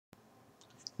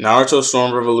Naruto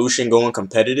Storm Revolution going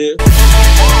competitive?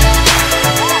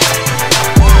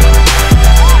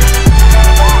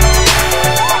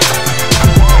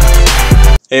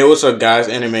 Hey, what's up guys,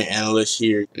 Anime Analyst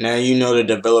here. Now you know the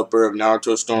developer of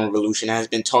Naruto Storm Revolution has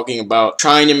been talking about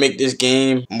trying to make this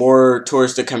game more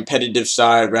towards the competitive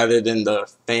side rather than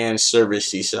the fan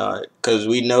servicey side. Because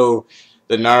we know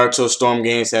the Naruto Storm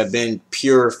games have been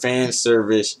pure fan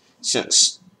service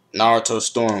since Naruto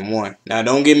Storm 1. Now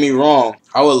don't get me wrong,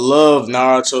 I would love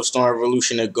Naruto Storm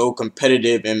Revolution to go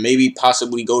competitive and maybe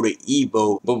possibly go to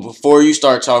EVO. But before you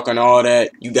start talking all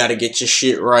that, you gotta get your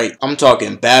shit right. I'm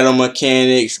talking battle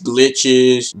mechanics,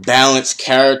 glitches, balanced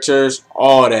characters,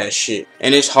 all that shit.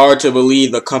 And it's hard to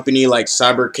believe a company like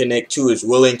CyberConnect 2 is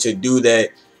willing to do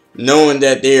that, knowing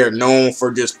that they are known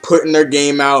for just putting their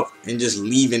game out and just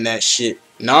leaving that shit.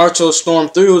 Naruto Storm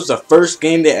 3 was the first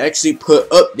game that actually put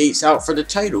updates out for the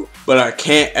title. But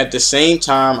at the same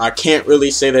time, I can't really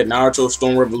say that Naruto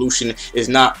Storm Revolution is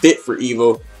not fit for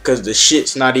EVO because the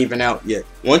shit's not even out yet.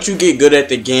 Once you get good at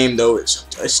the game though, it's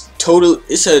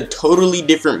a totally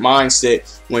different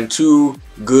mindset when two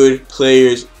good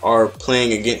players are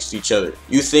playing against each other.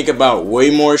 You think about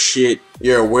way more shit,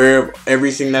 you're aware of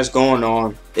everything that's going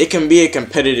on. It can be a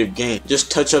competitive game. Just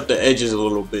touch up the edges a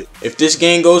little bit. If this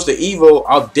game goes to EVO,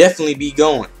 I'll definitely be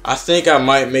going. I think I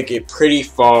might make it pretty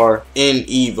far in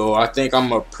EVO. I think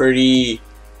I'm a pretty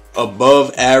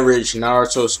above average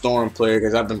Naruto Storm player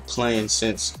because I've been playing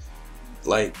since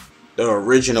like the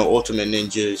original Ultimate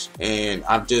Ninjas, and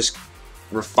I've just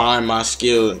refined my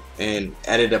skill and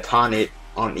added upon it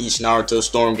on each Naruto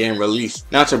Storm game release.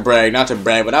 Not to brag,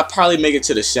 but I'll probably make it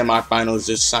to the semifinals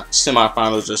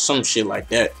or some shit like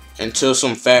that. Until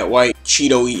some fat white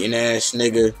Cheeto eating ass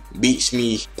nigga beats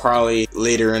me probably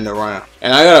later in the round.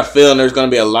 And I got a feeling there's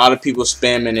gonna be a lot of people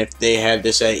spamming if they had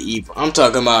this at EVO. I'm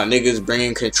talking about niggas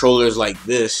bringing controllers like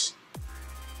this,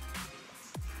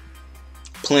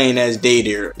 playing as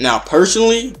Daydeer. Now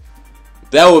personally,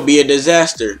 that would be a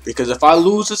disaster because if I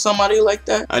lose to somebody like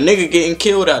that, a nigga getting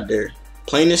killed out there.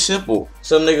 Plain and simple.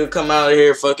 Some nigga come out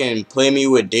here fucking play me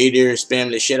with Daydeer, spam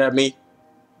the shit at me.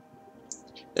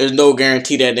 There's no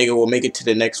guarantee that nigga will make it to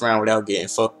the next round without getting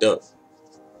fucked up.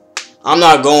 I'm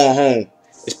not going home.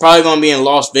 It's probably gonna be in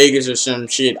Las Vegas or some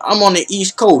shit. I'm on the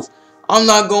East Coast. I'm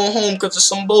not going home because of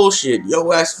some bullshit.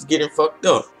 Yo ass is getting fucked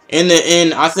up. In the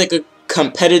end, I think a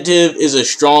competitive is a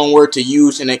strong word to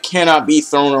use and it cannot be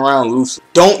thrown around loosely.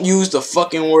 Don't use the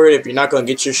fucking word if you're not gonna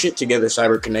get your shit together,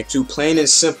 CyberConnect 2. Plain and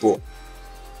simple.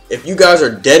 If you guys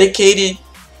are dedicated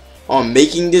on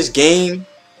making this game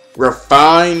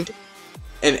refined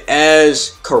and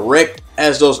as correct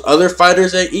as those other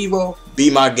fighters at EVO,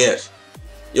 be my guest.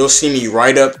 You'll see me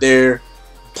right up there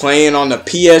playing on the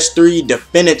PS3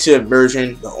 definitive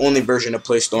version, the only version to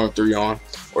play Storm 3 on,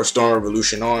 or Storm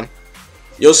Revolution on.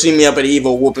 You'll see me up at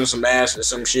EVO whooping some ass or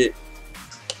some shit.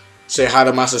 Say hi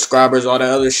to my subscribers, all that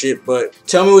other shit. But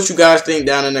tell me what you guys think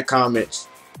down in the comments.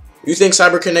 You think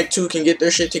CyberConnect 2 can get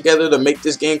their shit together to make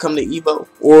this game come to EVO?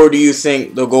 Or do you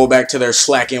think they'll go back to their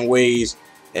slacking ways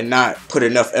and not put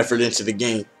enough effort into the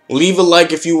game? Leave a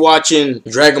like if you're watching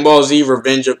Dragon Ball Z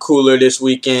Revenge of Cooler this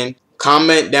weekend.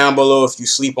 Comment down below if you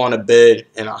sleep on a bed,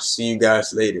 and I'll see you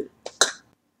guys later.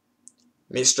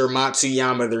 Mr.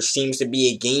 Matsuyama, there seems to be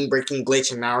a game-breaking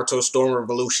glitch in Naruto Storm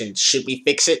Revolution. Should we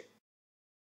fix it?